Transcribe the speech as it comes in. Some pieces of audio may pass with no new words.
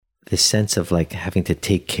this sense of like having to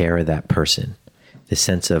take care of that person, the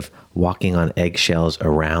sense of walking on eggshells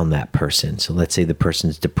around that person. So let's say the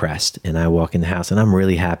person's depressed and I walk in the house and I'm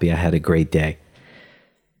really happy I had a great day.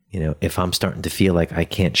 You know, if I'm starting to feel like I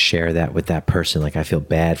can't share that with that person, like I feel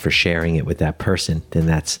bad for sharing it with that person, then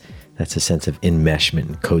that's a sense of enmeshment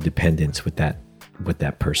and codependence with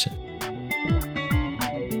that person.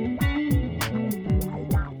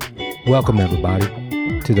 Welcome everybody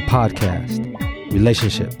to the podcast,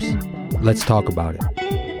 Relationships. Let's talk about it.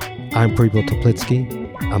 I'm Preble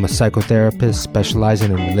Toplitsky. I'm a psychotherapist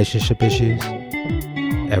specializing in relationship issues.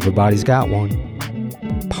 Everybody's got one.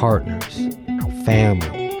 Partners,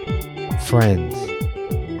 family, friends,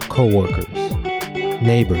 co-workers,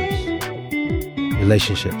 neighbors,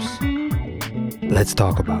 relationships. Let's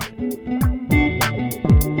talk about it.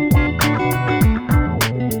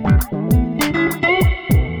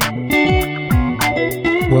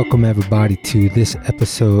 Welcome everybody to this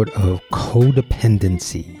episode of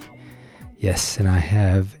Codependency. Yes, and I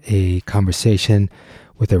have a conversation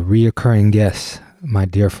with a reoccurring guest, my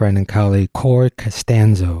dear friend and colleague, Corey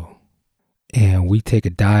Costanzo. And we take a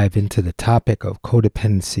dive into the topic of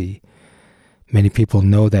codependency. Many people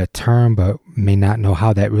know that term, but may not know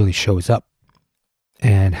how that really shows up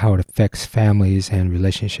and how it affects families and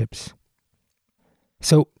relationships.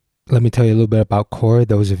 So let me tell you a little bit about Corey.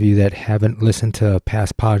 Those of you that haven't listened to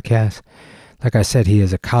past podcasts, like I said, he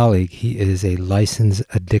is a colleague. He is a licensed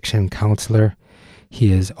addiction counselor.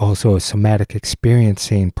 He is also a somatic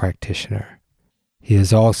experiencing practitioner. He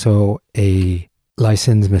is also a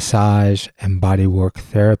licensed massage and bodywork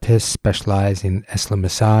therapist specializing in Esalen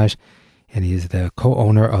massage, and he is the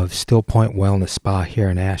co-owner of Still Point Wellness Spa here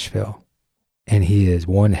in Asheville. And he is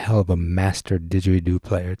one hell of a master didgeridoo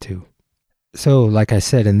player too. So, like I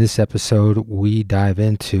said, in this episode, we dive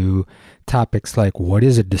into topics like what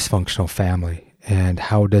is a dysfunctional family and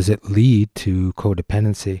how does it lead to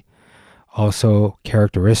codependency? Also,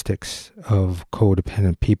 characteristics of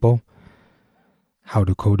codependent people. How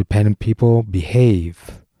do codependent people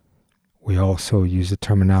behave? We also use the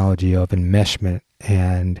terminology of enmeshment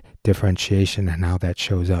and differentiation and how that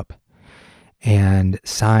shows up. And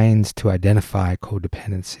signs to identify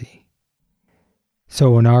codependency.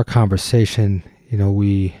 So in our conversation,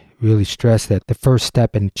 we really stress that the first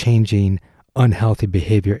step in changing unhealthy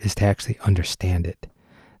behavior is to actually understand it.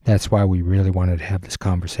 That's why we really wanted to have this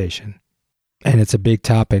conversation. And it's a big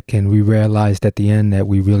topic, and we realized at the end that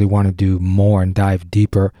we really want to do more and dive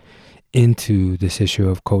deeper into this issue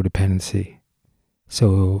of codependency.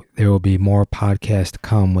 So there will be more podcasts to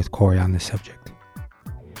come with Corey on this subject.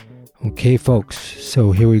 Okay, folks,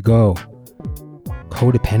 so here we go.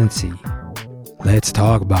 Codependency. Let's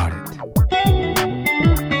talk about it.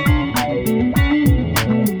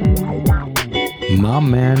 My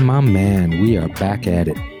man, we are back at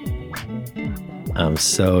it. I'm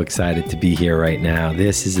so excited to be here right now.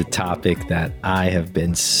 This is a topic that I have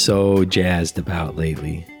been so jazzed about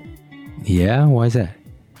lately. Yeah, why is that?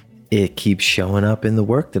 It keeps showing up in the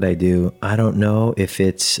work that I do. I don't know if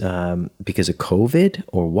it's because of COVID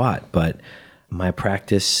or what, but my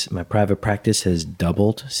private practice has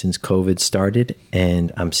doubled since COVID started,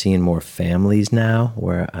 and I'm seeing more families now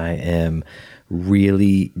where I am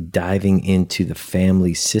really diving into the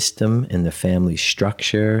family system and the family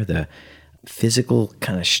structure, the physical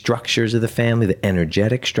kind of structures of the family, the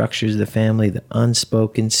energetic structures of the family, the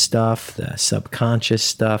unspoken stuff, the subconscious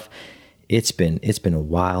stuff. It's been a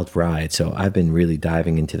wild ride. So I've been really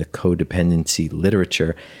diving into the codependency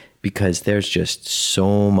literature because there's just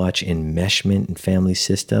so much enmeshment in family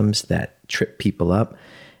systems that trip people up.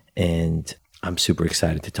 And I'm super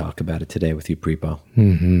excited to talk about it today with you, Prepo.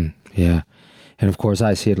 Mm-hmm. Yeah. And of course,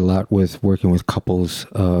 I see it a lot with working with couples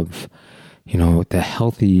of, the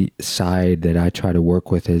healthy side that I try to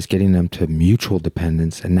work with is getting them to mutual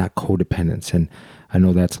dependence and not codependence. And I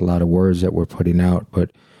know that's a lot of words that we're putting out,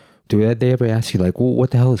 but do they ever ask you like, well,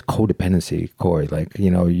 what the hell is codependency, Corey? Like,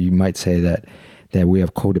 you might say that we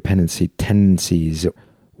have codependency tendencies.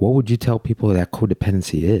 What would you tell people that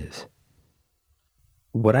codependency is?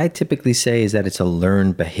 What I typically say is that it's a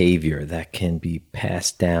learned behavior that can be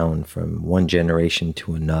passed down from one generation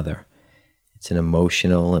to another. It's an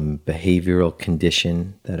emotional and behavioral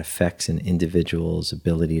condition that affects an individual's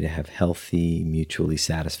ability to have healthy, mutually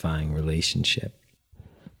satisfying relationship.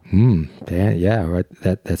 Yeah, right.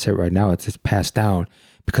 That's it right now. It's passed down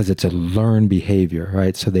because it's a learned behavior,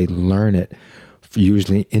 right? So they learn it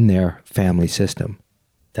usually in their family system.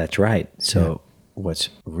 That's right. So what's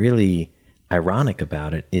really ironic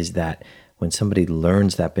about it is that when somebody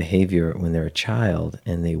learns that behavior when they're a child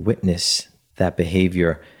and they witness that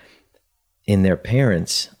behavior in their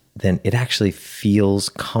parents, then it actually feels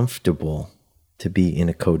comfortable to be in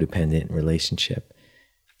a codependent relationship.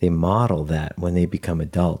 They model that when they become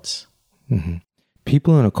adults. Mm-hmm.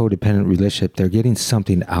 People in a codependent relationship, they're getting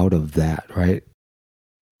something out of that, right?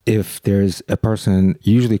 If there's a person,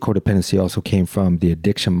 usually codependency also came from the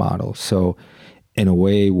addiction model. So in a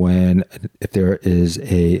way, if there is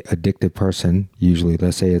a addicted person, usually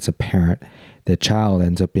let's say it's a parent, the child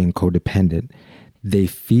ends up being codependent. They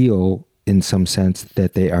feel in some sense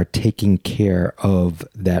that they are taking care of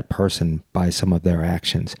that person by some of their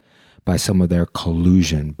actions, by some of their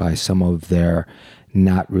collusion, by some of their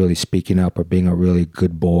not really speaking up or being a really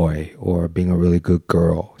good boy or being a really good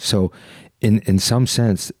girl. So in some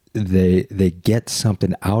sense, they get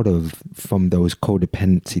something from those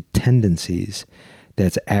codependency tendencies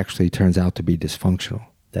that actually turns out to be dysfunctional.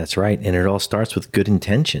 That's right. And it all starts with good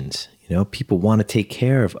intentions. People want to take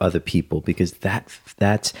care of other people because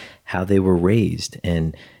that's how they were raised,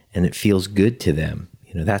 and it feels good to them.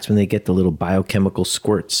 That's when they get the little biochemical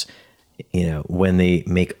squirts, when they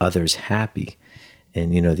make others happy.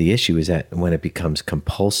 And, the issue is that when it becomes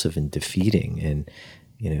compulsive and defeating,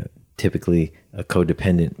 and, typically a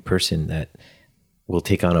codependent person that will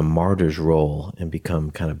take on a martyr's role and become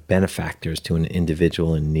kind of benefactors to an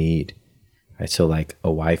individual in need. Right? So like a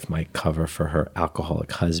wife might cover for her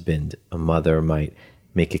alcoholic husband, a mother might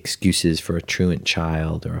make excuses for a truant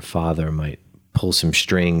child, or a father might pull some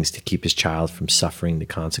strings to keep his child from suffering the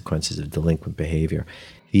consequences of delinquent behavior.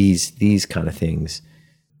 These kind of things,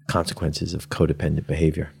 consequences of codependent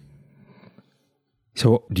behavior.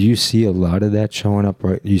 So do you see a lot of that showing up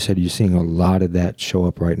right? You said you're seeing a lot of that show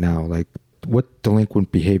up right now. Like what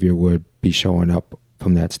delinquent behavior would be showing up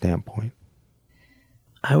from that standpoint?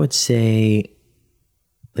 I would say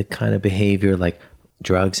the kind of behavior like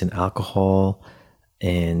drugs and alcohol,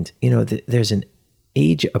 and, there's an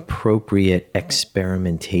age-appropriate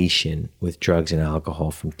experimentation with drugs and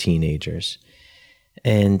alcohol from teenagers.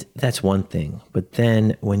 And that's one thing. But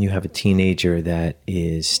then when you have a teenager that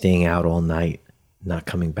is staying out all night, not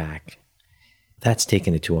coming back, that's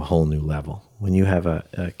taken it to a whole new level. When you have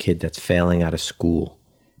a kid that's failing out of school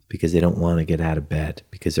because they don't want to get out of bed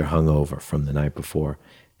because they're hungover from the night before,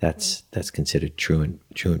 that's considered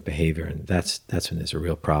truant behavior, and that's when there's a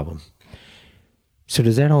real problem. So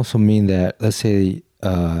does that also mean that, let's say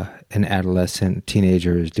an adolescent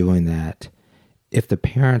teenager is doing that, if the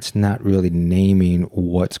parent's not really naming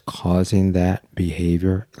what's causing that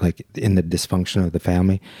behavior, like in the dysfunction of the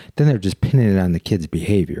family, then they're just pinning it on the kid's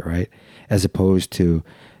behavior, right? As opposed to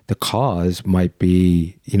the cause might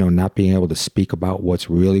be, not being able to speak about what's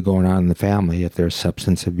really going on in the family. If there's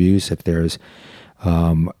substance abuse, if there's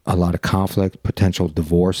a lot of conflict, potential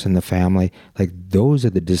divorce in the family, like those are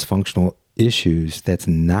the dysfunctional issues that's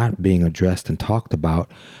not being addressed and talked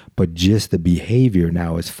about, but just the behavior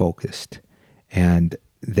now is focused. And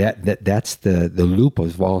that's the loop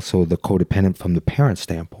of also the codependent from the parent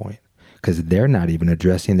standpoint, because they're not even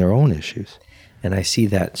addressing their own issues. And I see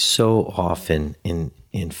that so often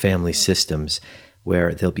in family systems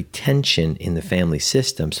where there'll be tension in the family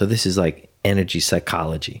system. So this is like energy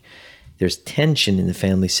psychology. There's tension in the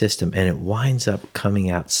family system, and it winds up coming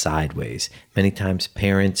out sideways. Many times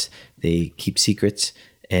parents, they keep secrets,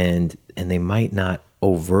 and they might not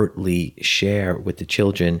overtly share with the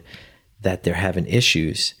children that they're having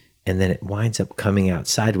issues, and then it winds up coming out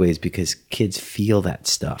sideways because kids feel that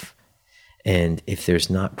stuff. And if there's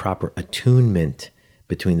not proper attunement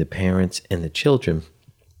between the parents and the children,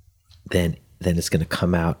 then it's going to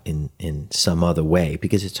come out in some other way,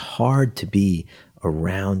 because it's hard to be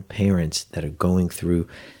around parents that are going through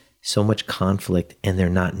so much conflict and they're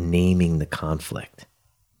not naming the conflict.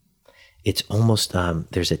 It's almost,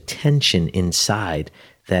 there's a tension inside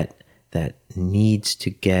that needs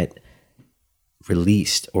to get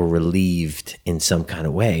released or relieved in some kind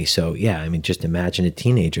of way. So yeah, just imagine a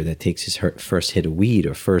teenager that takes his first hit of weed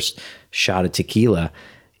or first shot of tequila,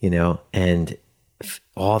 and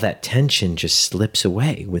all that tension just slips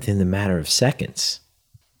away within the matter of seconds.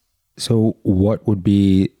 So what would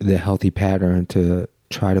be the healthy pattern to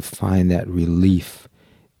try to find that relief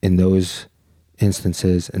in those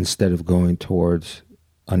instances instead of going towards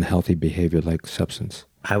unhealthy behavior like substance?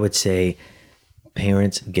 I would say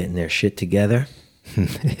parents getting their shit together.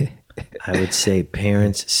 I would say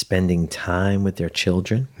parents spending time with their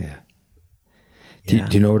children. Yeah. Do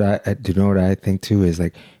you know what I think too is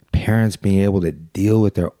like parents being able to deal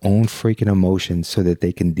with their own freaking emotions so that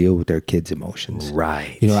they can deal with their kids' emotions.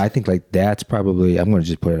 Right. I think like that's probably, I'm going to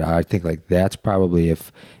just put it out. I think like that's probably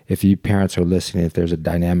if you parents are listening, if there's a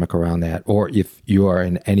dynamic around that, or if you are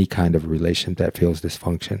in any kind of relation that feels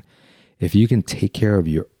dysfunction, if you can take care of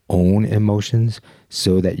your own emotions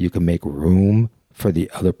so that you can make room for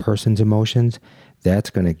the other person's emotions,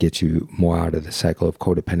 that's going to get you more out of the cycle of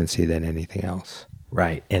codependency than anything else.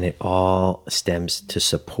 Right. And it all stems to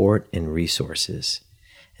support and resources.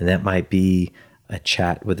 And that might be a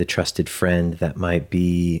chat with a trusted friend. That might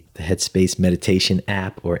be the Headspace meditation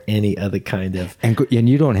app or any other kind of... And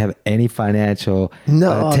you don't have any financial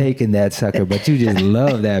take in that sucker, but you just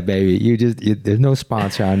love that, baby. There's no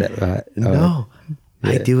sponsor on that. No.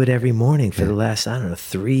 I do it every morning for the last,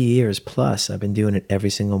 3 years plus. I've been doing it every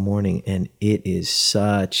single morning, and it is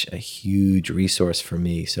such a huge resource for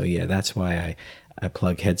me. So yeah, that's why I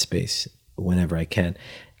plug Headspace whenever I can.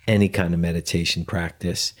 Any kind of meditation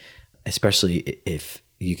practice, especially if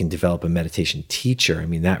you can develop a meditation teacher. I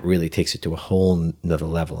mean, that really takes it to a whole nother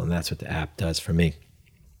level, and that's what the app does for me.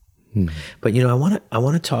 But I want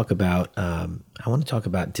to talk about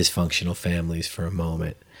dysfunctional families for a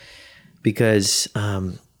moment, because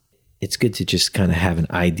it's good to just kind of have an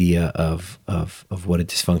idea of what a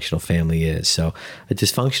dysfunctional family is. So a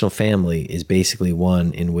dysfunctional family is basically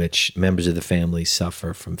one in which members of the family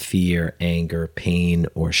suffer from fear, anger, pain,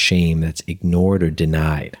 or shame that's ignored or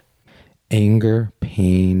denied. Anger,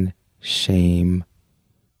 pain, shame,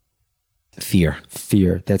 fear,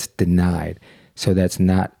 that's denied. So that's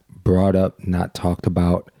not brought up, not talked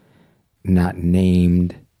about, not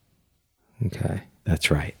named. Okay. That's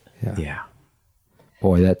right. Yeah.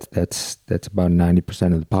 Boy, that's about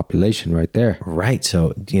 90% of the population right there. Right.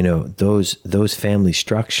 So, those family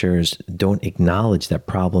structures don't acknowledge that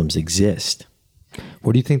problems exist.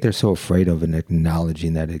 What do you think they're so afraid of in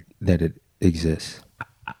acknowledging that it exists?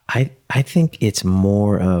 I think it's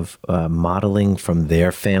more of modeling from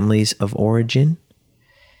their families of origin.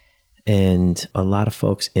 And a lot of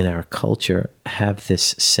folks in our culture have this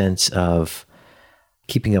sense of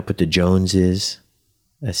keeping up with the Joneses,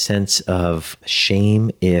 a sense of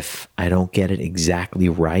shame if I don't get it exactly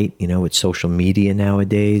right. With social media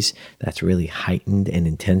nowadays, that's really heightened and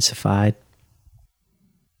intensified.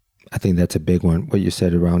 I think that's a big one. What you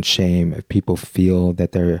said around shame, if people feel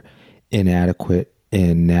that they're inadequate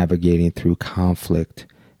in navigating through conflict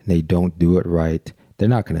and they don't do it right, they're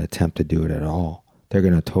not going to attempt to do it at all. They're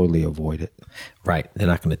going to totally avoid it. Right. They're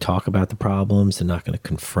not going to talk about the problems. They're not going to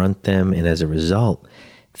confront them. And as a result,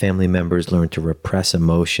 family members learn to repress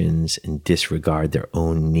emotions and disregard their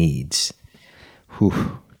own needs.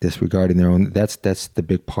 Disregarding their own, that's the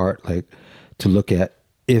big part. Like, to look at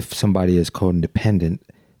if somebody is codependent,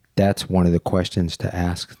 that's one of the questions to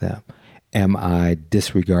ask them. Am I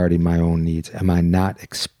disregarding my own needs? Am I not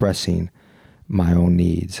expressing my own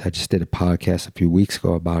needs? I just did a podcast a few weeks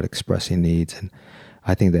ago about expressing needs, and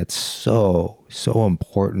I think that's so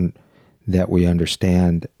important that we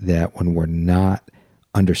understand that when we're not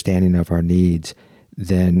understanding of our needs,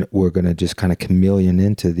 then we're going to just kind of chameleon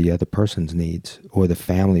into the other person's needs or the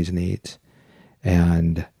family's needs.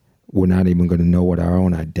 And we're not even going to know what our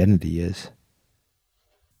own identity is.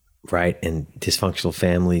 Right. And dysfunctional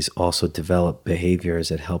families also develop behaviors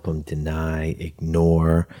that help them deny,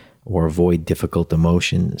 ignore, or avoid difficult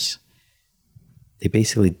emotions. They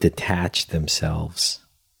basically detach themselves.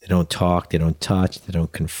 They don't talk, they don't touch, they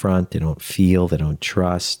don't confront, they don't feel, they don't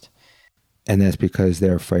trust. And that's because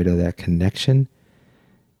they're afraid of that connection.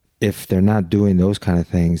 If they're not doing those kind of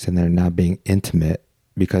things, and they're not being intimate,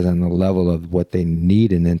 because on the level of what they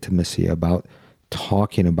need in intimacy about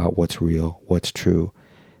talking about what's real, what's true,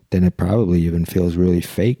 then it probably even feels really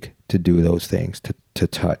fake to do those things, to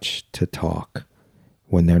touch, to talk,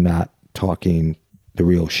 when they're not talking the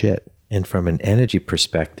real shit. And from an energy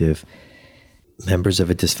perspective, members of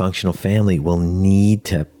a dysfunctional family will need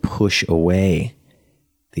to push away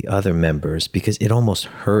the other members, because it almost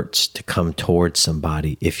hurts to come towards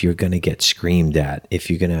somebody if you're going to get screamed at, if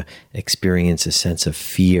you're going to experience a sense of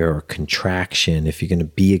fear or contraction, if you're going to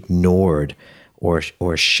be ignored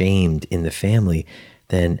or shamed in the family,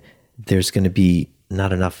 then there's going to be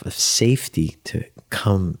not enough of safety to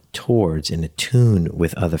come towards and attune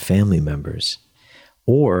with other family members.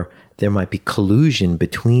 Or there might be collusion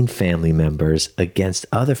between family members against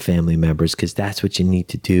other family members, because that's what you need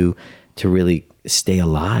to do to really stay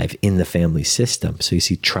alive in the family system. So you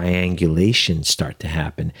see triangulation start to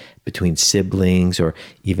happen between siblings, or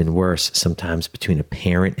even worse, sometimes between a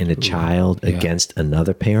parent and a child against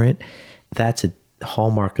another parent. That's a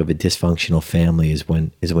hallmark of a dysfunctional family, is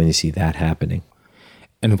when you see that happening.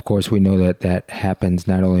 And of course, we know that happens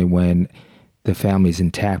not only when the family's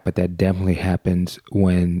intact, but that definitely happens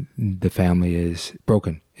when the family is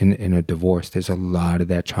broken in a divorce. There's a lot of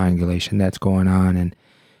that triangulation that's going on, and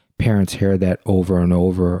parents hear that over and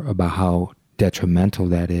over about how detrimental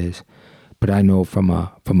that is. But I know from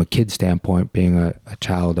a kid standpoint, being a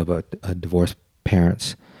child of a divorced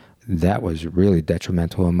parents, that was really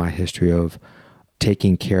detrimental in my history of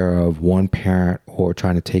taking care of one parent or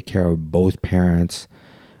trying to take care of both parents.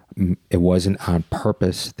 It wasn't on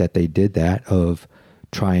purpose that they did that, of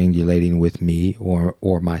triangulating with me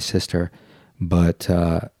or my sister, but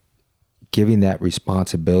giving that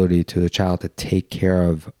responsibility to the child to take care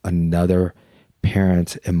of another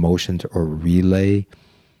parent's emotions or relay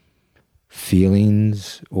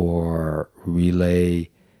feelings or relay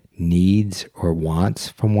needs or wants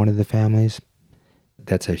from one of the families.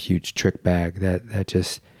 That's a huge trick bag that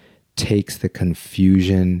just takes the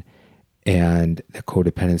confusion and the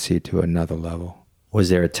codependency to another level. Was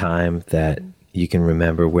there a time that you can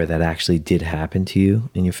remember where that actually did happen to you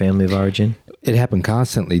in your family of origin? It happened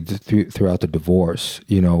constantly throughout the divorce.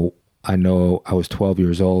 You know I was 12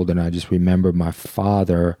 years old, and I just remember my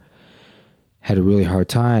father had a really hard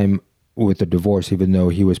time with the divorce, even though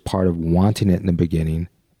he was part of wanting it in the beginning.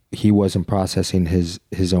 He wasn't processing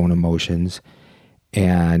his own emotions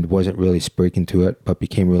and wasn't really speaking to it, but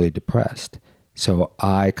became really depressed. So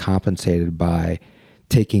I compensated by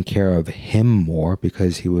taking care of him more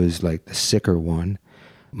because he was like the sicker one.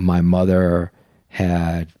 My mother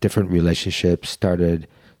had different relationships, started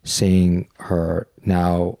seeing her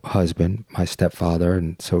now husband, my stepfather,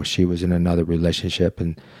 and so she was in another relationship,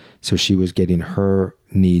 and so she was getting her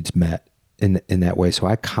needs met in that way. So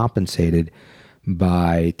I compensated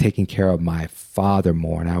by taking care of my father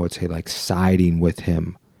more, and I would say like siding with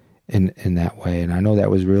him in that way. And I know that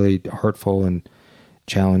was really hurtful and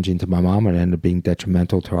challenging to my mom, and ended up being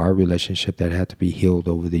detrimental to our relationship that had to be healed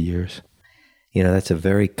over the years. You know, that's a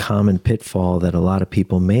very common pitfall that a lot of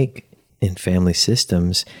people make in family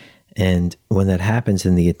systems. And when that happens,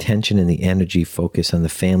 then the attention and the energy focus on the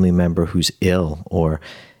family member who's ill, or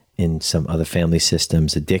in some other family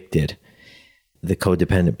systems, addicted. The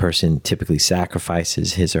codependent person typically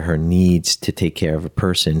sacrifices his or her needs to take care of a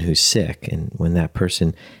person who's sick. And when that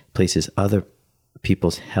person places other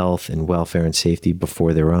people's health and welfare and safety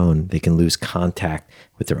before their own, they can lose contact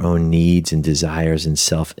with their own needs and desires and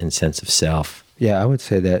sense of self. Yeah, I would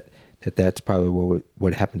say that's probably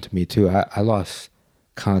what happened to me too. I lost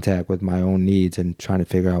contact with my own needs and trying to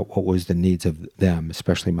figure out what was the needs of them,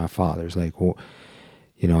 especially my father's, like, well,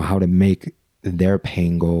 you know, how to make their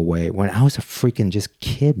pain go away. When I was a freaking just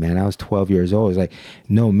kid, man, I was 12 years old. It was like,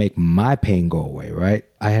 no, make my pain go away, right?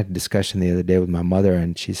 I had a discussion the other day with my mother,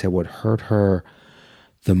 and she said what hurt her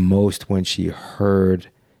the most when she heard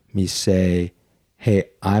me say, hey,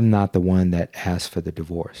 I'm not the one that asked for the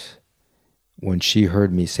divorce. When she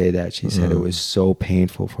heard me say that, she said it was so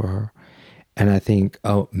painful for her. And I think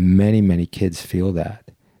many, many kids feel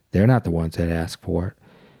that. They're not the ones that ask for it.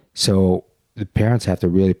 So the parents have to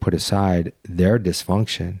really put aside their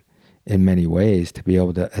dysfunction in many ways to be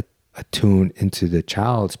able to attune into the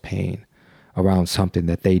child's pain around something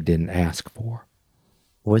that they didn't ask for.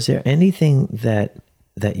 Was there anything that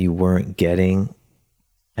you weren't getting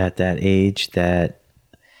at that age that,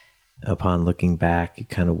 upon looking back, you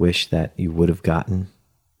kind of wish that you would have gotten?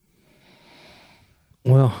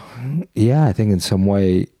 Well, yeah, I think in some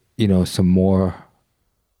way, you know, some more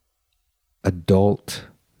adult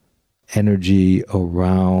energy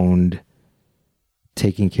around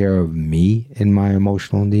taking care of me and my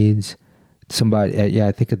emotional needs.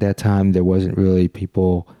 I think at that time there wasn't really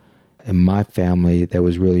people in my family that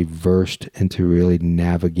was really versed into really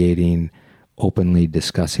navigating, openly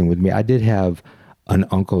discussing with me. I did have an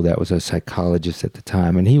uncle that was a psychologist at the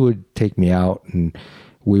time, and he would take me out and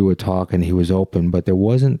we would talk, and he was open, but there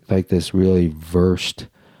wasn't like this really versed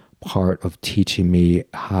part of teaching me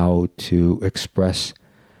how to express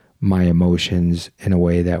my emotions in a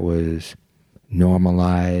way that was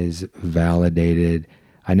normalized, validated.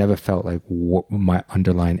 I never felt like what my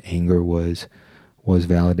underlying anger was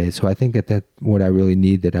validated. So I think that what I really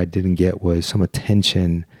need that I didn't get was some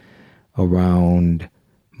attention around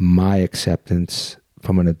my acceptance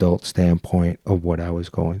from an adult standpoint of what I was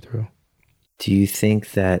going through. Do you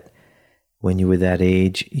think that when you were that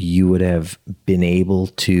age, you would have been able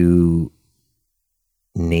to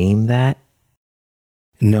name that?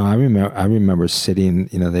 No, I remember sitting,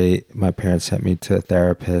 you know, my parents sent me to a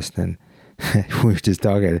therapist, and we were just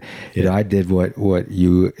talking. You know, I did what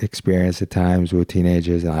you experience at times with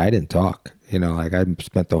teenagers, and I didn't talk. You know, like I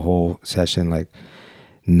spent the whole session I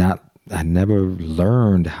never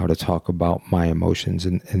learned how to talk about my emotions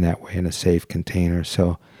in that way, in a safe container.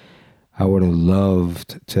 So I would have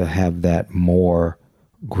loved to have that more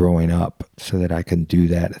growing up so that I can do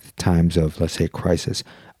that at times of, let's say, crisis.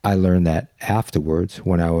 I learned that afterwards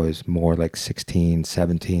when I was more like 16,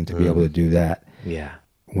 17 to be able to do that. Yeah.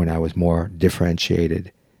 when I was more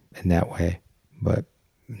differentiated in that way. But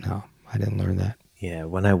no, I didn't learn that. Yeah,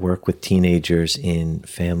 when I work with teenagers in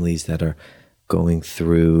families that are going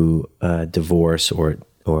through divorce or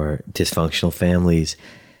dysfunctional families,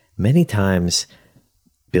 many times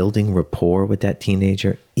building rapport with that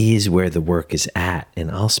teenager is where the work is at. And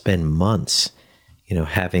I'll spend months,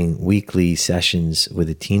 having weekly sessions with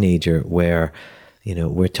a teenager where,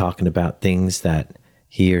 we're talking about things that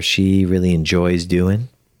he or she really enjoys doing.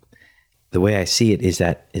 The way I see it is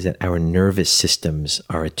that our nervous systems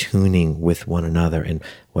are attuning with one another. And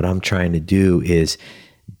what I'm trying to do is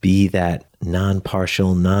be that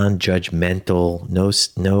non-partial, non-judgmental,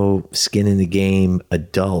 no skin in the game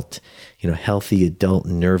adult, healthy adult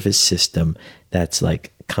nervous system that's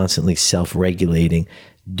like constantly self-regulating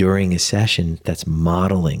during a session, that's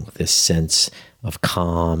modeling this sense of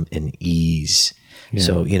calm and ease. Yeah.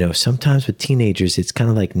 So, sometimes with teenagers, it's kind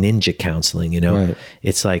of like ninja counseling, Right.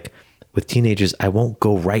 It's like with teenagers, I won't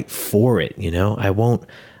go right for it,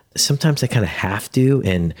 sometimes I kind of have to.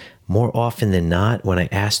 And more often than not, when I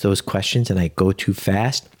ask those questions and I go too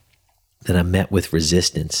fast, then I'm met with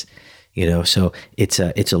resistance, so it's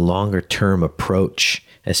a longer term approach,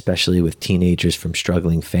 especially with teenagers from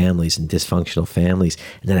struggling families and dysfunctional families.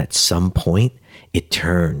 And then at some point it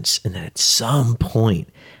turns. And then at some point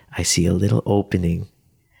I see a little opening,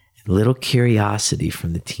 a little curiosity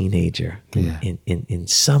from the teenager in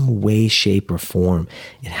some way, shape, or form.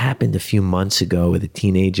 It happened a few months ago with a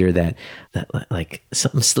teenager that like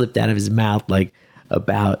something slipped out of his mouth, like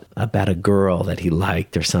about a girl that he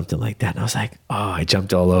liked or something like that. And I was like, I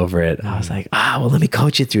jumped all over it. I was like, well, let me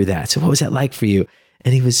coach you through that. So what was that like for you?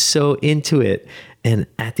 And he was so into it. And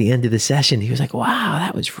at the end of the session, he was like, wow,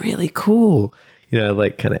 that was really cool.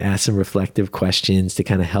 Like kind of ask some reflective questions to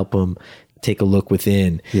kind of help him take a look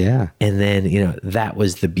within. Yeah. And then, that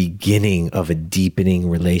was the beginning of a deepening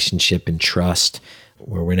relationship and trust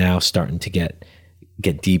where we're now starting to get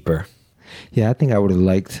deeper. Yeah, I think I would have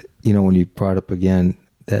liked, when you brought up again,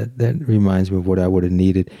 that reminds me of what I would have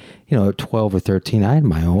needed. At 12 or 13, I had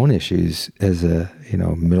my own issues as a,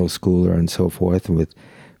 middle schooler and so forth with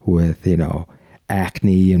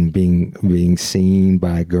acne and being seen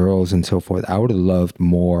by girls and so forth. I would have loved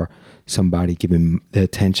more somebody giving the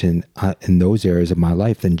attention in those areas of my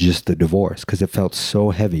life than just the divorce, because it felt so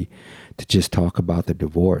heavy to just talk about the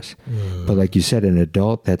divorce. But like you said, an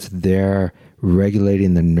adult that's there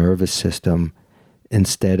regulating the nervous system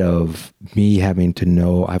instead of me having to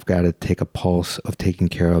know I've got to take a pulse of taking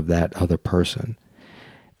care of that other person.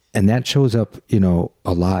 And that shows up,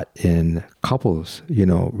 a lot in couples,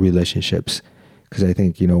 relationships. Because I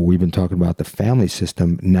think, we've been talking about the family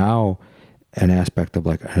system. Now, an aspect of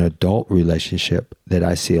like an adult relationship that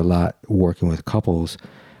I see a lot working with couples,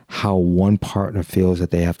 how one partner feels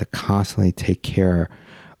that they have to constantly take care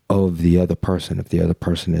of the other person. If the other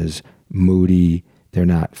person is moody, they're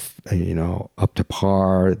not, up to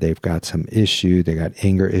par, they've got some issue, they got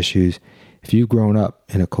anger issues. If you've grown up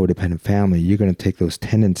in a codependent family, you're going to take those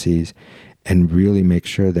tendencies and really make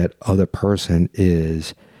sure that other person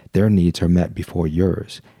their needs are met before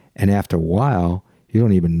yours. And after a while, you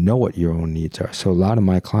don't even know what your own needs are. So a lot of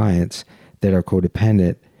my clients that are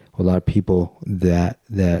codependent, a lot of people that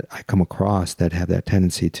I come across that have that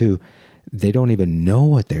tendency too, they don't even know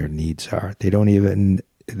what their needs are.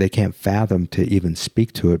 They can't fathom to even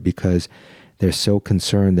speak to it because they're so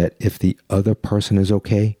concerned that if the other person is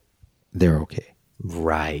okay, they're okay.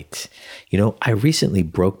 Right. I recently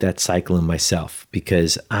broke that cycle in myself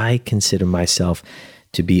because I consider myself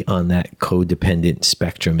to be on that codependent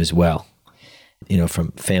spectrum as well.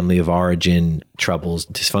 From family of origin troubles,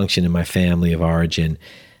 dysfunction in my family of origin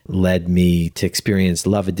led me to experience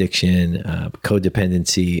love addiction,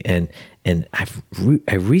 codependency, and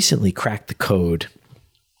I recently cracked the code.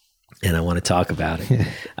 And I want to talk about it.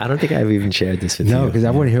 I don't think I've even shared this with you. No, because I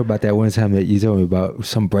want to hear about that one time that you told me about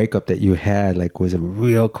some breakup that you had, like was a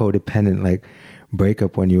real codependent, like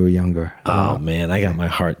breakup when you were younger. Oh man, I got my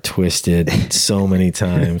heart twisted so many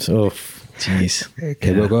times. Oh, jeez.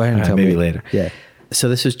 Okay, well, go ahead and tell me. Maybe later. Yeah. So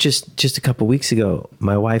this was just a couple weeks ago.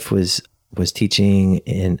 My wife was teaching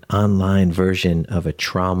an online version of a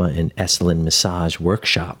trauma and Esalen massage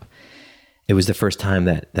workshop. It was the first time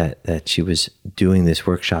that she was doing this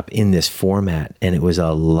workshop in this format, and it was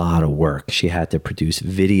a lot of work. She had to produce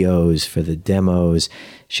videos for the demos.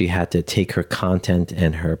 She had to take her content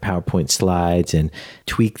and her PowerPoint slides and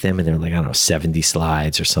tweak them, and they're like, 70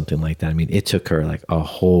 slides or something like that. I mean, it took her like a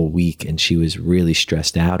whole week, and she was really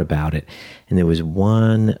stressed out about it. And there was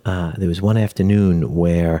one afternoon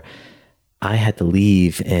where I had to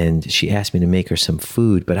leave and she asked me to make her some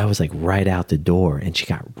food, but I was like right out the door and she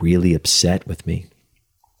got really upset with me.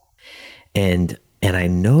 And I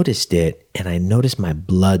noticed it, and I noticed my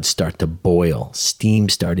blood start to boil. Steam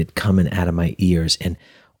started coming out of my ears, and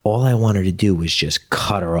all I wanted to do was just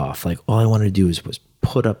cut her off. Like, all I wanted to do was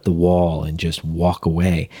put up the wall and just walk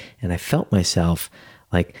away. And I felt myself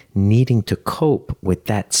like needing to cope with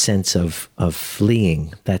that sense of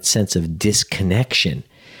fleeing, that sense of disconnection.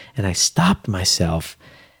 And I stopped myself,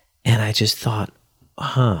 and I just thought,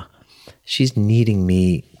 she's needing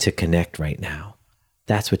me to connect right now.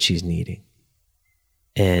 That's what she's needing.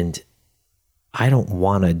 And I don't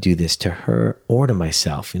want to do this to her or to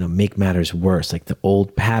myself, make matters worse, like the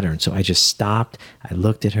old pattern. So I just stopped. I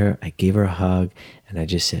looked at her. I gave her a hug, and I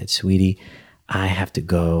just said, sweetie, I have to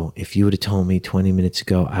go. If you would have told me 20 minutes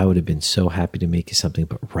ago, I would have been so happy to make you something.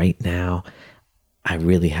 But right now, I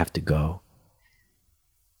really have to go.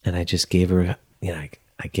 And I just gave her,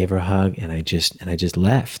 I gave her a hug, and I just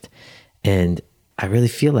left. And I really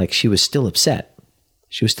feel like she was still upset.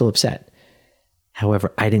 She was still upset.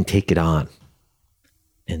 However, I didn't take it on.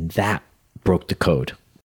 And that broke the code.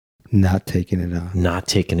 Not taking it on. Not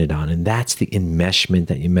taking it on. And that's the enmeshment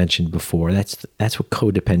that you mentioned before. That's what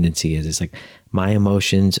codependency is. It's like my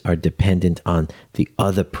emotions are dependent on the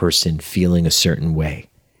other person feeling a certain way.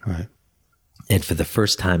 Right. And for the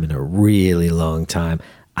first time in a really long time,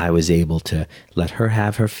 I was able to let her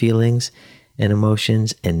have her feelings and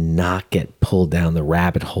emotions and not get pulled down the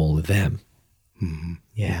rabbit hole of them. Mm-hmm.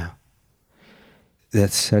 Yeah.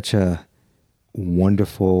 That's such a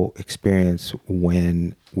wonderful experience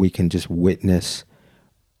when we can just witness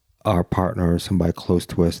our partner or somebody close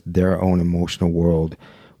to us, their own emotional world,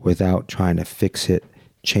 without trying to fix it,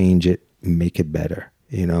 change it, make it better.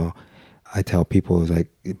 I tell people, it's like,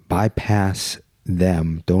 bypass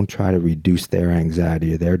them. Don't try to reduce their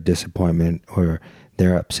anxiety or their disappointment or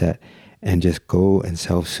their upset, and just go and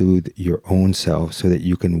self-soothe your own self so that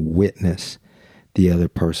you can witness the other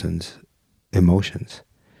person's emotions.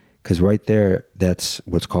 Because right there, that's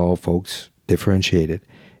what's called, folks, differentiated.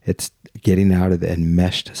 It's getting out of the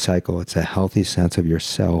enmeshed cycle. It's a healthy sense of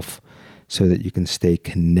yourself so that you can stay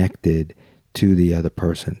connected to the other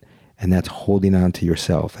person. And that's holding on to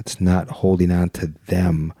yourself. It's not holding on to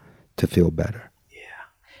them to feel better.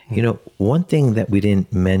 Yeah. One thing that we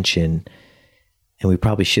didn't mention, and we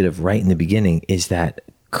probably should have right in the beginning, is that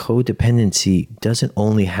codependency doesn't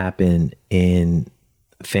only happen in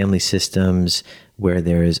family systems where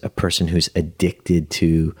there is a person who's addicted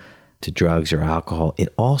to drugs or alcohol.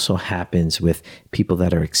 It also happens with people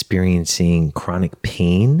that are experiencing chronic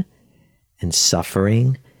pain and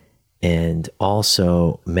suffering, and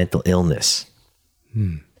also mental illness.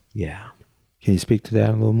 Yeah. Can you speak to that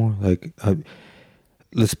a little more? Like,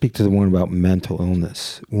 let's speak to the one about mental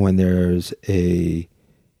illness. When there's a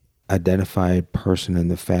identified person in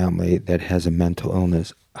the family that has a mental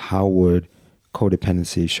illness, how would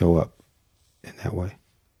codependency show up in that way?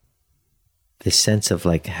 The sense of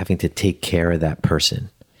like having to take care of that person,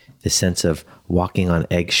 the sense of walking on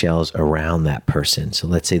eggshells around that person. So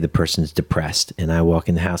let's say the person's depressed and I walk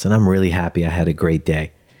in the house and I'm really happy I had a great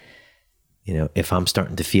day. If I'm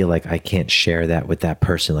starting to feel like I can't share that with that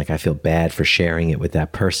person, like I feel bad for sharing it with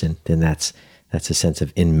that person, then that's a sense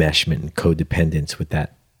of enmeshment and codependence with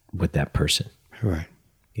that person. Right.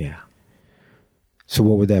 Yeah. So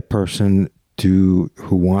what would that person do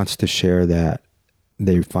who wants to share that?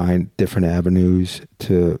 They find different avenues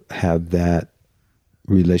to have that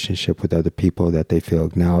relationship with other people that they feel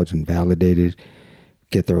acknowledged and validated,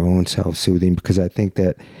 get their own self-soothing, because I think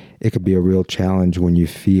that it could be a real challenge when you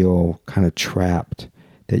feel kind of trapped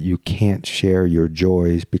that you can't share your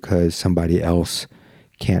joys because somebody else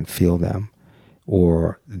can't feel them,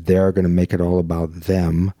 or they're going to make it all about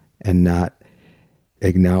them and not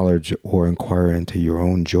acknowledge or inquire into your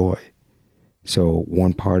own joy. So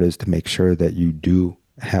one part is to make sure that you do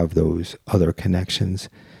have those other connections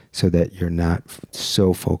so that you're not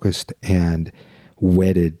so focused and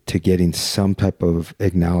wedded to getting some type of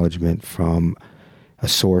acknowledgement from a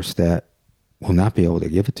source that will not be able to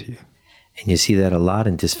give it to you. And you see that a lot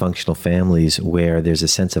in dysfunctional families where there's a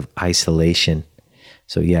sense of isolation.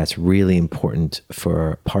 So yeah, it's really important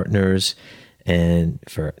for partners and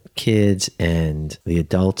for kids and the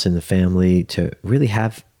adults in the family to really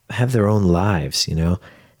have their own lives,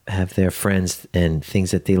 have their friends and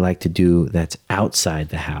things that they like to do that's outside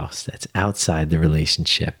the house, that's outside the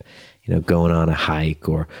relationship, going on a hike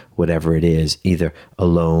or whatever it is, either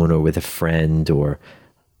alone or with a friend or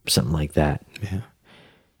something like that. Yeah.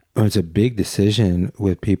 Well, it's a big decision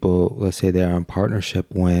with people, let's say they're in partnership,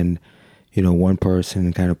 when, one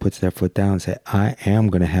person kind of puts their foot down and say, I am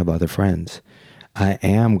going to have other friends. I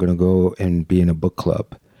am going to go and be in a book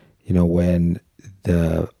club. When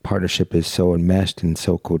the partnership is so enmeshed and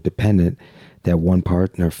so codependent that one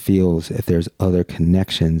partner feels if there's other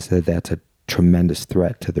connections, that's a tremendous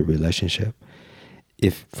threat to the relationship.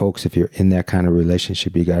 If you're in that kind of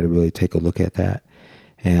relationship, you got to really take a look at that.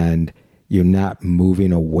 And you're not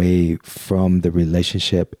moving away from the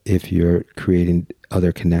relationship if you're creating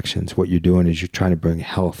other connections. What you're doing is you're trying to bring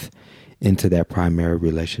health into that primary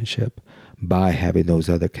relationship by having those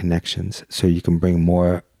other connections, so you can bring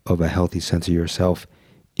more of a healthy sense of yourself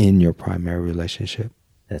in your primary relationship.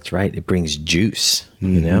 That's right. It brings juice,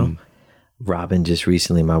 you know?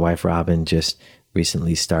 My wife Robin just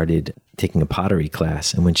recently started taking a pottery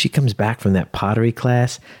class. And when she comes back from that pottery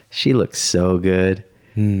class, she looks so good.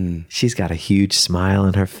 She's got a huge smile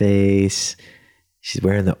on her face. She's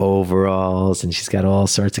wearing the overalls and she's got all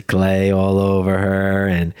sorts of clay all over her.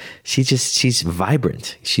 And she's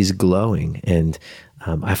vibrant. She's glowing. And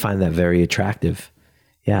I find that very attractive.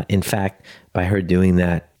 Yeah. In fact, by her doing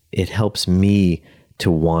that, it helps me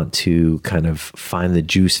to want to kind of find the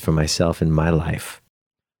juice for myself in my life.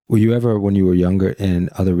 Were you ever, when you were younger, in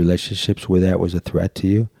other relationships where that was a threat to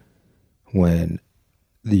you? When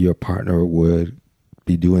your partner would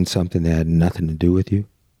be doing something that had nothing to do with you?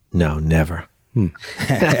 No, never.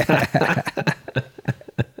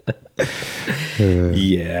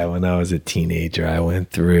 Yeah, when I was a teenager, I went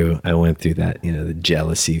through that, the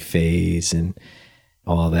jealousy phase and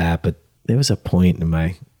all that. But there was a point in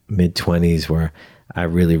my mid-20s where I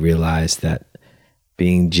really realized that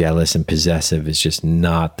being jealous and possessive is just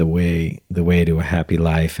not the way to a happy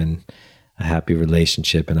life and a happy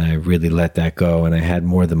relationship. And I really let that go. And I had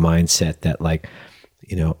more the mindset that, like,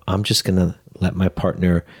 I'm just going to let my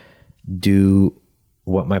partner do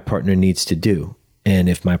what my partner needs to do. And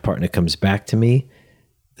if my partner comes back to me,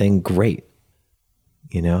 then great.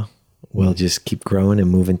 We'll just keep growing and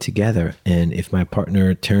moving together. And if my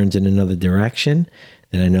partner turns in another direction,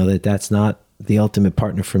 then I know that that's not the ultimate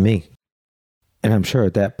partner for me. And I'm sure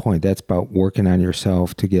at that point, that's about working on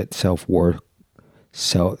yourself to get self-worth,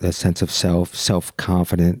 that sense of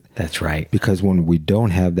self-confident. That's right. Because when we don't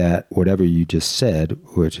have that, whatever you just said,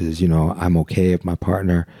 which is, I'm okay if my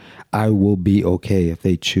partner, I will be okay if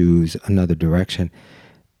they choose another direction.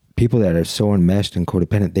 People that are so enmeshed and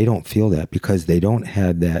codependent, they don't feel that because they don't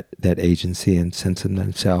have that agency and sense of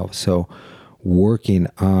themselves. So working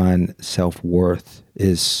on self-worth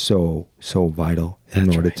is so vital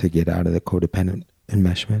in order to get out of the codependent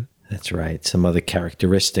enmeshment. That's right. Some other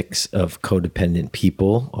characteristics of codependent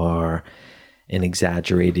people are an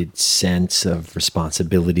exaggerated sense of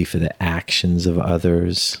responsibility for the actions of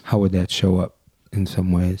others. How would that show up in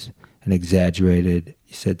some ways? An exaggerated,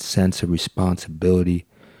 you said, sense of responsibility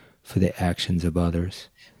for the actions of others.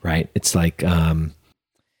 Right. It's like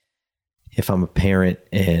if I'm a parent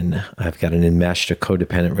and I've got an enmeshed or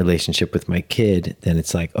codependent relationship with my kid, then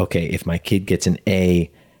it's like, okay, if my kid gets an A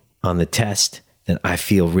on the test, then I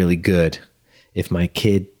feel really good. If my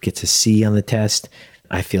kid gets a C on the test,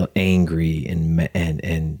 I feel angry and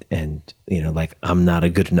like I'm not a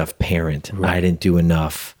good enough parent. Right. I didn't do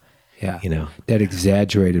enough. Yeah. That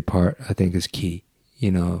exaggerated part, I think, is key.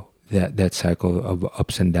 That cycle of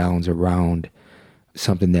ups and downs around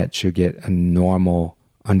something that should get a normal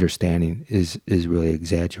understanding is really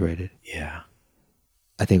exaggerated. Yeah.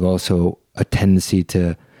 I think also a tendency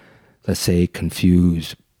to, let's say,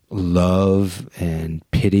 confuse love and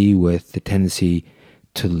pity with the tendency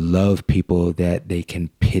to love people that they can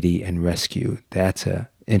pity and rescue. That's a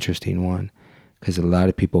interesting one, because a lot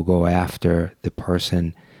of people go after the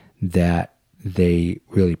person that they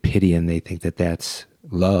really pity and they think that that's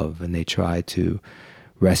love, and they try to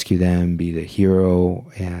rescue them, be the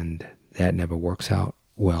hero, and that never works out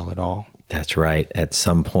well at all. That's right. At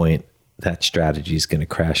some point, that strategy is going to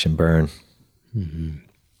crash and burn. Mm-hmm.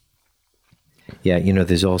 Yeah,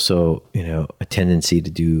 there's also, a tendency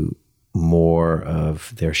to do more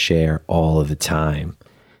of their share all of the time.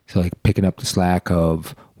 So like picking up the slack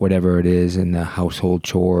of whatever it is in the household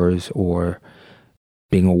chores, or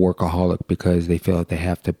being a workaholic because they feel that they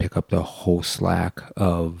have to pick up the whole slack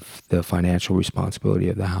of the financial responsibility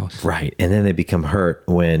of the house. Right. And then they become hurt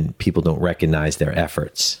when people don't recognize their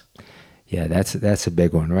efforts. Yeah, that's a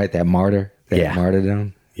big one, right? That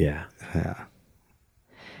martyrdom. Yeah. Yeah.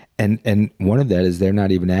 And one of that is they're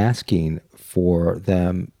not even asking for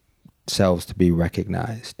themselves to be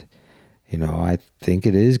recognized. I think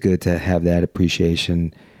it is good to have that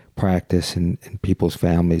appreciation practice in people's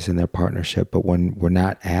families and their partnership, but when we're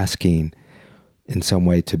not asking in some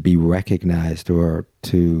way to be recognized or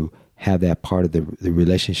to have that part of the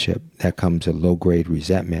relationship, that comes a low-grade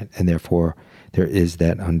resentment, and therefore there is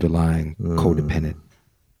that underlying codependent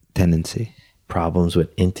tendency. problems with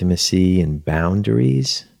intimacy and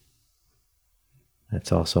boundaries.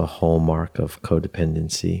 That's also a hallmark of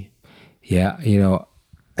codependency. Yeah, you know,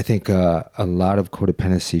 I think a lot of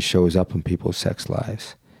codependency shows up in people's sex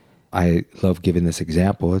lives. I love giving this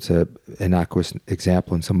example. It's an innocuous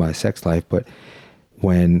example in somebody's sex life, but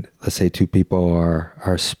when, let's say, two people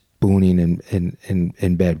are spooning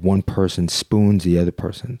in bed, one person spoons the other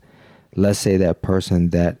person. Let's say that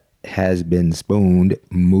person that has been spooned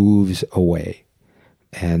moves away,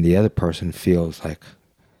 and the other person feels like,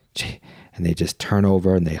 gee, and they just turn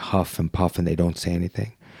over and they huff and puff and they don't say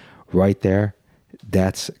anything. Right there,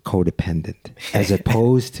 that's codependent. As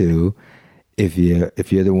opposed to if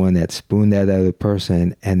you're the one that spooned that other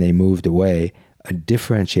person and they moved away, a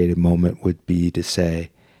differentiated moment would be to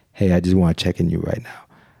say, hey, I just want to check in you right now.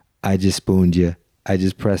 I just spooned you. I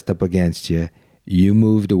just pressed up against you. You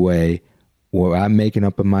moved away. What I'm making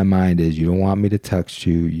up in my mind is you don't want me to touch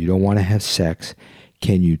you. You don't want to have sex.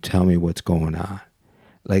 Can you tell me what's going on?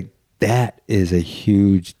 Like, that is a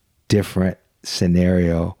huge different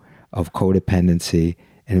scenario of codependency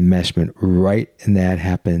and enmeshment. Right, and that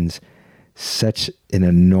happens such in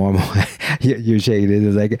a normal. You're shaking it.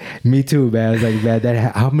 It's like, me too, man. It's like,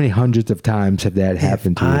 man, how many hundreds of times have that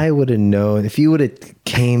happened to you? I would have known if you would have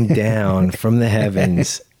came down from the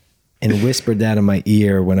heavens and whispered that in my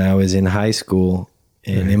ear when I was in high school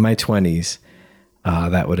and in my 20s.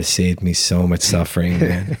 That would have saved me so much suffering,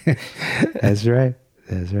 man. That's right.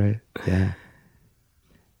 That's right. Yeah.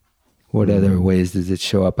 What other ways does it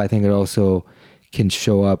show up? I think it also can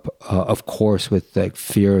show up, of course, with like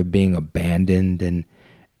fear of being abandoned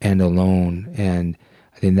and alone. And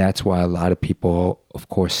I think that's why a lot of people, of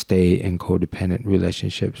course, stay in codependent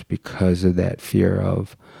relationships, because of that fear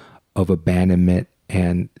of abandonment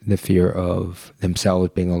and the fear of themselves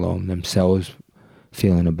being alone, themselves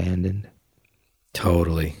feeling abandoned.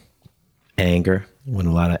 Totally. Anger. When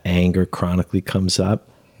a lot of anger chronically comes up,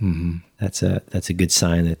 that's a good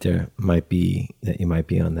sign that you might be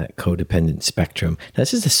on that codependent spectrum.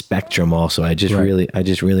 That's just a spectrum. Also, I just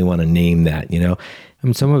really want to name that. You know, I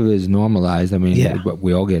mean, some of it is normalized. I mean,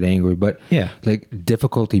 we all get angry, but like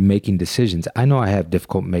difficulty making decisions. I know I have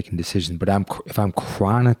difficulty making decisions, but if I'm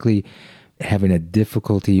chronically having a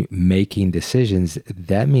difficulty making decisions,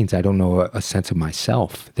 that means I don't know a sense of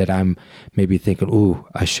myself, that I'm maybe thinking, ooh,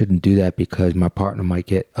 I shouldn't do that because my partner might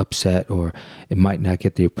get upset, or it might not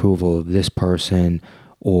get the approval of this person,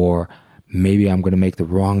 or maybe I'm going to make the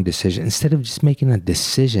wrong decision, instead of just making a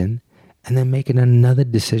decision and then making another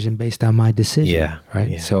decision based on my decision. Yeah. Right.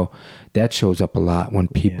 Yeah. So that shows up a lot when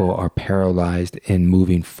people are paralyzed in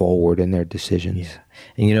moving forward in their decisions. Yeah.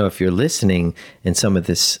 And you know, if you're listening and some of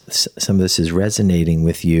this is resonating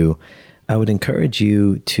with you, I would encourage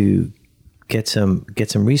you to get some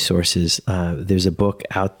resources. There's a book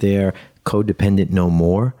out there, Codependent No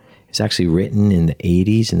More. It's actually written in the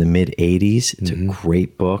 80s, in the mid 80s. It's a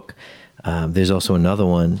great book. There's also another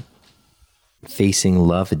one, Facing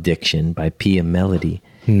Love Addiction by Pia Mellody.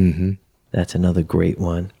 That's another great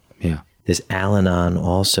one. Yeah. This Al-Anon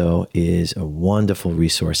also is a wonderful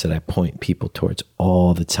resource that I point people towards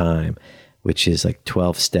all the time, which is like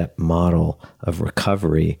 12-step model of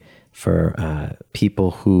recovery for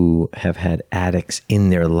people who have had addicts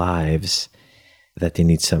in their lives, that they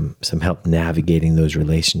need some help navigating those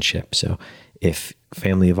relationships. So if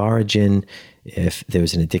family of origin, if there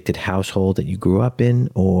was an addicted household that you grew up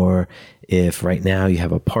in, or if right now you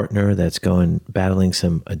have a partner that's battling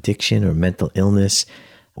some addiction or mental illness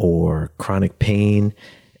or chronic pain,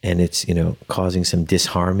 and it's, you know, causing some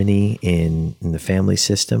disharmony in the family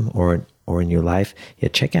system or in your life,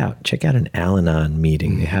 check out an Al-Anon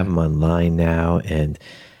meeting. They have them online now, and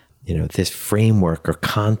you know, this framework or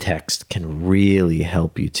context can really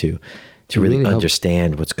help you to really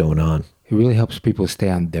understand what's going on. It really helps people stay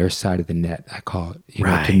on their side of the net, I call it. You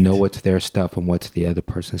know, to know what's their stuff and what's the other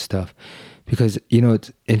person's stuff. Because, you know,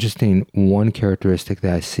 it's interesting. One characteristic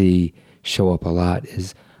that I see show up a lot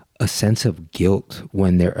is a sense of guilt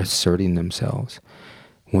when they're asserting themselves.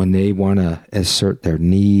 When they want to assert their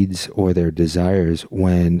needs or their desires,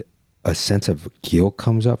 when a sense of guilt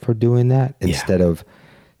comes up for doing that instead of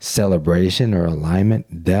celebration or alignment,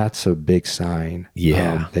 that's a big sign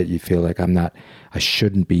that you feel like I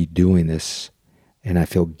shouldn't be doing this, and I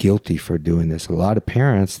feel guilty for doing this. A lot of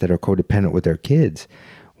parents that are codependent with their kids,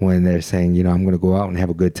 when they're saying, you know, I'm going to go out and have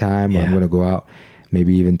a good time, or I'm going to go out,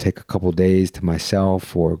 maybe even take a couple days to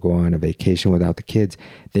myself, or go on a vacation without the kids,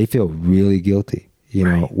 they feel really guilty, you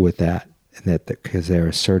know, with that, and that because they're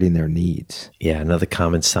asserting their needs. Yeah, another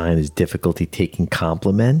common sign is difficulty taking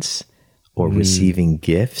compliments or receiving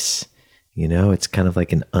gifts. You know, it's kind of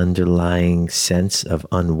like an underlying sense of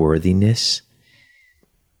unworthiness.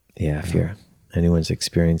 Yeah. If anyone's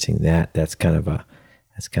experiencing that, that's kind of a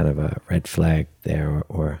red flag there,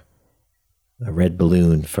 or a red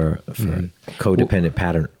balloon for codependent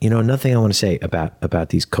pattern. Another thing I want to say about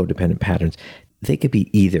these codependent patterns, they could be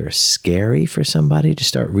either scary for somebody to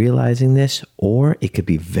start realizing this, or it could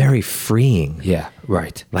be very freeing. Yeah,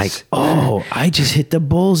 right. Like, oh, I just hit the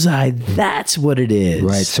bullseye. That's what it is.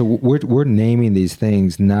 Right. So we're naming these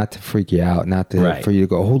things not to freak you out, not to for you to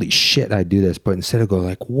go, holy shit, I do this, but instead of go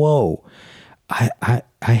like, whoa, I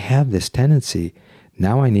have this tendency.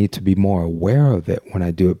 Now I need to be more aware of it when I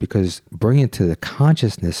do it, because bringing it to the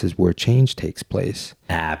consciousness is where change takes place.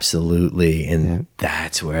 Absolutely. And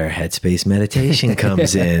that's where headspace meditation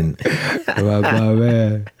comes in.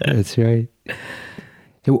 That's right.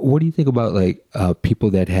 What do you think about like people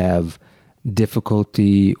that have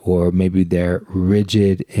difficulty, or maybe they're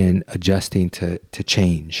rigid in adjusting to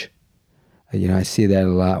change? I see that a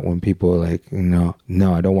lot when people are like, no,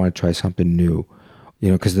 I don't want to try something new,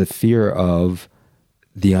 because the fear of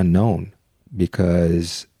the unknown,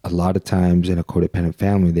 because a lot of times in a codependent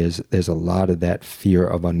family, there's a lot of that fear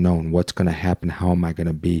of unknown. What's going to happen? How am I going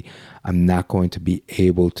to be? I'm not going to be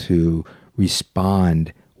able to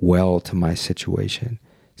respond well to my situation.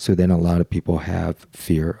 So then a lot of people have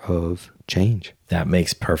fear of change. That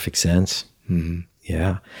makes perfect sense. Mm-hmm.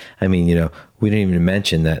 Yeah. I mean, we didn't even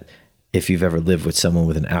mention that if you've ever lived with someone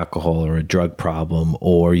with an alcohol or a drug problem,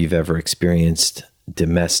 or you've ever experienced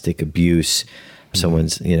domestic abuse,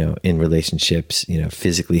 someone's, in relationships,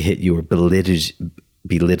 physically hit you or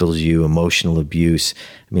belittles you, emotional abuse.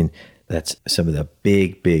 I mean, that's some of the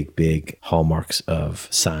big hallmarks of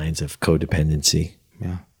signs of codependency.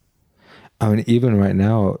 Yeah. I mean, even right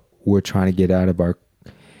now, we're trying to get out of our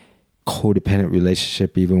codependent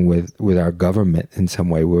relationship, even with our government in some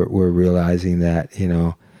way. We're realizing that,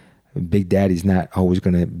 Big Daddy's not always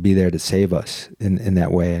going to be there to save us in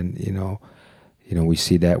that way. And, we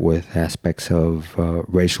see that with aspects of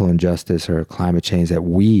racial injustice or climate change, that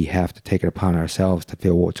we have to take it upon ourselves to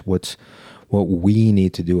feel what we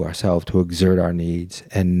need to do ourselves to exert our needs,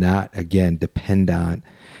 and not, again, depend on,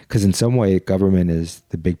 because in some way government is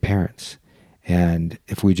the big parents. And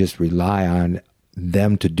if we just rely on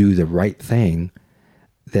them to do the right thing,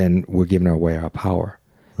 then we're giving away our power.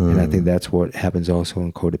 And I think that's what happens also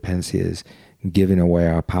in codependency, is giving away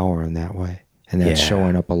our power in that way. And that's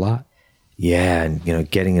showing up a lot. Yeah, and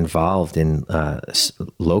getting involved in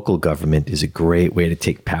local government is a great way to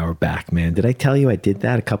take power back, man. Did I tell you I did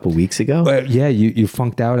that a couple weeks ago? Yeah, you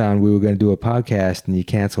funked out on, we were going to do a podcast, and you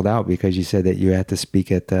canceled out because you said that you had to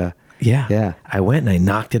speak at the... Yeah. I went and I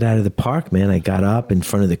knocked it out of the park, man. I got up in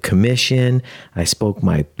front of the commission. I spoke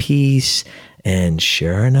my piece, and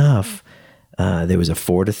sure enough, there was a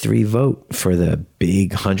 4-3 vote for the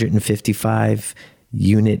big 155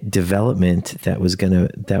 unit development that was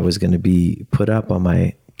gonna be put up on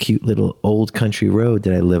my cute little old country road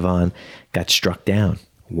that I live on. Got struck down.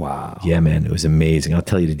 Wow. Yeah, man, it was amazing. I'll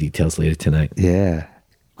tell you the details later tonight. Yeah.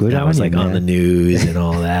 Good. That was like on the news and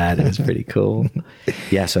all that. It was pretty cool.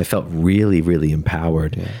 Yeah, so I felt really, really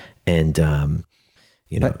empowered. Yeah. And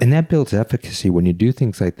and that builds efficacy. When you do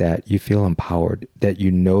things like that, you feel empowered, that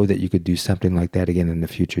you know that you could do something like that again in the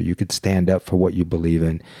future. You could stand up for what you believe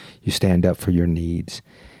in. You stand up for your needs.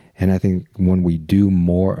 And I think when we do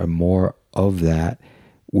more and more of that,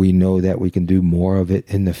 we know that we can do more of it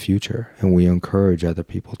in the future, and we encourage other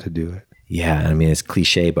people to do it. Yeah, I mean, it's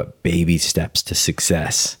cliche, but baby steps to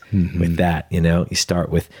success with that, You start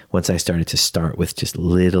with, once I started to start with just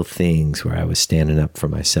little things where I was standing up for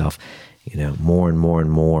myself, more and more and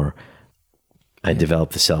more, I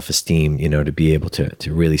developed the self-esteem, to be able to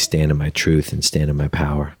really stand in my truth and stand in my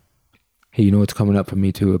power. Hey, what's coming up for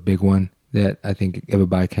me too? A big one that I think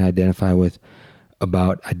everybody can identify with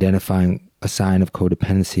about identifying a sign of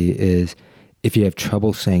codependency is if you have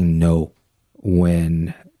trouble saying no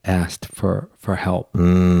when asked for help.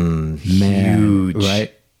 Huge.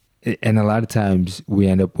 Right? And a lot of times we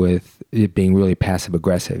end up with it being really passive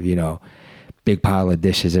aggressive, big pile of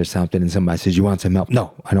dishes or something, and somebody says, you want some help?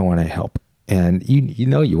 No, I don't want any help. And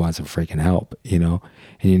you want some freaking help, and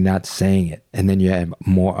you're not saying it. And then you have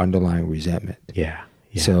more underlying resentment. Yeah.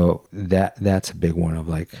 So that's a big one of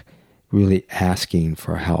like really asking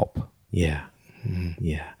for help. Yeah.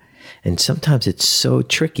 Yeah. And sometimes it's so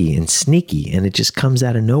tricky and sneaky, and it just comes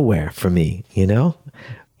out of nowhere for me,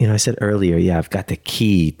 I said earlier, I've got the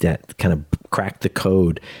key that kind of cracked the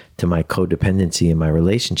code to my codependency in my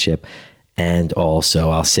relationship. And also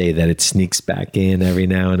I'll say that it sneaks back in every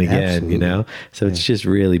now and again, Absolutely. So it's just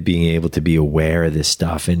really being able to be aware of this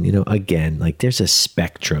stuff. And, again, like there's a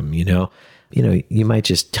spectrum, you might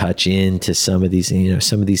just touch into some of these,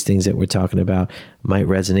 some of these things that we're talking about might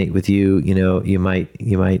resonate with you. You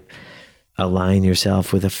might align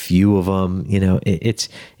yourself with a few of them.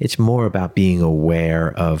 It's more about being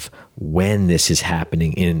aware of when this is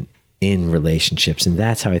happening in relationships. And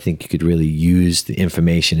that's how I think you could really use the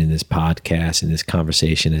information in this podcast and this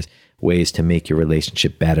conversation as ways to make your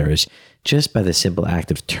relationship better, is just by the simple act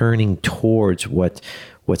of turning towards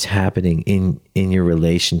what's happening in your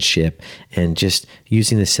relationship and just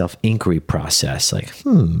using the self-inquiry process. Like,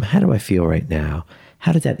 how do I feel right now?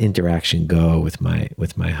 How did that interaction go with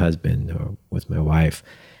my husband or with my wife?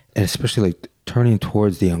 And especially like turning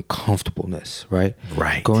towards the uncomfortableness, right?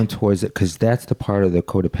 Right. Going towards it, because that's the part of the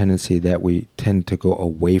codependency that we tend to go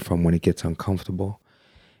away from when it gets uncomfortable.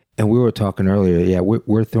 And we were talking earlier,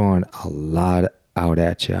 we're throwing a lot out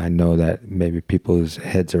at you. I know that maybe people's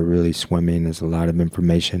heads are really swimming. There's a lot of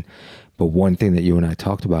information. But one thing that you and I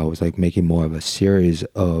talked about was like making more of a series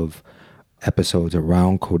of episodes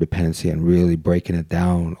around codependency and really breaking it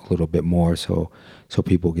down a little bit more so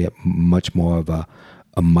people get much more of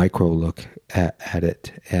a micro look at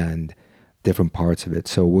it and different parts of it.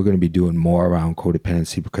 So we're going to be doing more around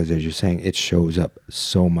codependency because, as you're saying, it shows up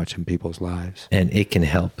so much in people's lives. And it can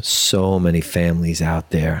help so many families out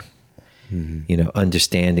there,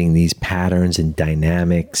 understanding these patterns and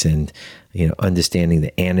dynamics and, understanding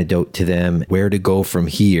the antidote to them, where to go from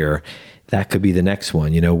here. That could be the next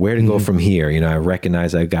one, where to go from here. I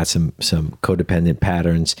recognize I've got some codependent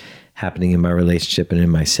patterns happening in my relationship and in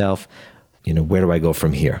myself. Where do I go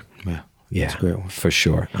from here? Yeah, that's a great one. For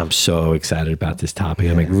sure. I'm so excited about this topic.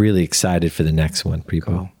 Yeah. I'm really excited for the next one, Prepo.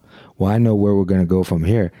 Cool. Well, I know where we're going to go from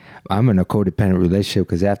here. I'm in a codependent relationship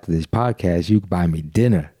because after this podcast, you can buy me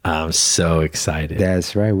dinner. I'm so excited.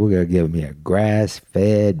 That's right. We're going to give me a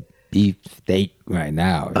grass-fed beef steak right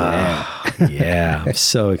now. Yeah. Yeah. I'm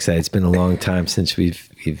so excited. It's been a long time since we've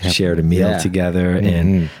shared a meal together,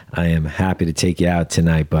 and I am happy to take you out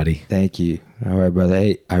tonight, buddy. Thank you. All right, brother.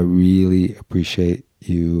 Hey, I really appreciate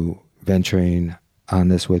you venturing on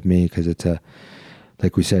this with me because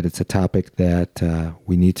like we said, it's a topic that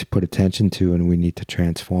we need to put attention to and we need to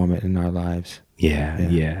transform it in our lives.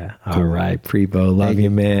 Yeah. All right, Prepo. Love you,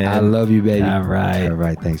 man. I love you, baby. All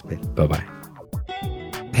right. Thanks, baby. Bye-bye.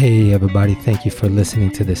 Hey, everybody. Thank you for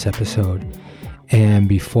listening to this episode. And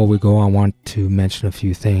before we go on, I want to mention a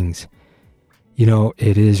few things.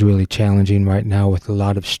 It is really challenging right now with a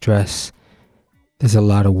lot of stress. There's a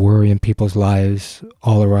lot of worry in people's lives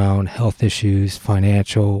all around, health issues,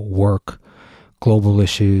 financial, work, global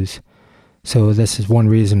issues. So this is one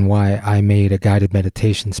reason why I made a guided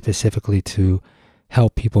meditation specifically to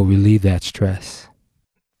help people relieve that stress.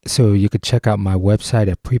 So you could check out my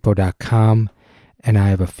website at prepo.com, and I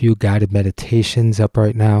have a few guided meditations up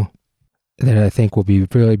right now that I think will be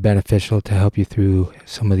really beneficial to help you through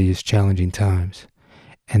some of these challenging times.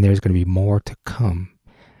 And there's going to be more to come.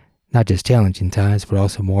 Not just challenging times, but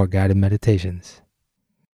also more guided meditations.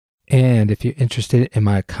 And if you're interested in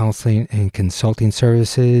my counseling and consulting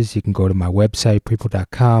services, you can go to my website,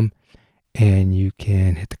 prepo.com, and you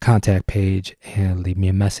can hit the contact page and leave me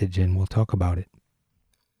a message and we'll talk about it.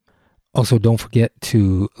 Also, don't forget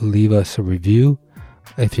to leave us a review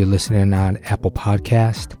if you're listening on Apple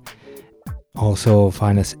Podcast. Also,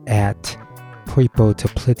 find us at Prepo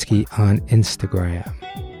Teplitsky on Instagram.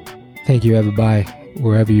 Thank you, everybody.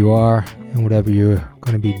 Wherever you are and whatever you're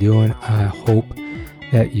going to be doing, I hope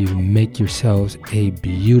that you make yourselves a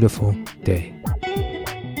beautiful day.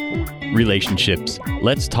 Relationships,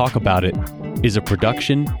 Let's Talk About It is a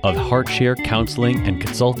production of HeartShare Counseling and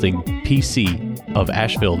Consulting, PC, of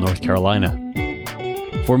Asheville, North Carolina.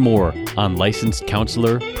 For more on licensed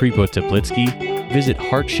counselor Prepo Teplitsky, visit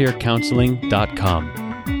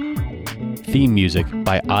heartsharecounseling.com. Theme music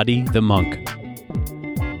by Adi the Monk.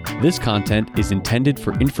 This content is intended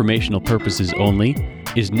for informational purposes only,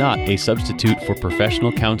 is not a substitute for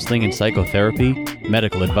professional counseling and psychotherapy,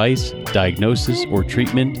 medical advice, diagnosis, or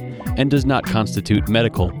treatment, and does not constitute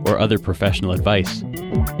medical or other professional advice.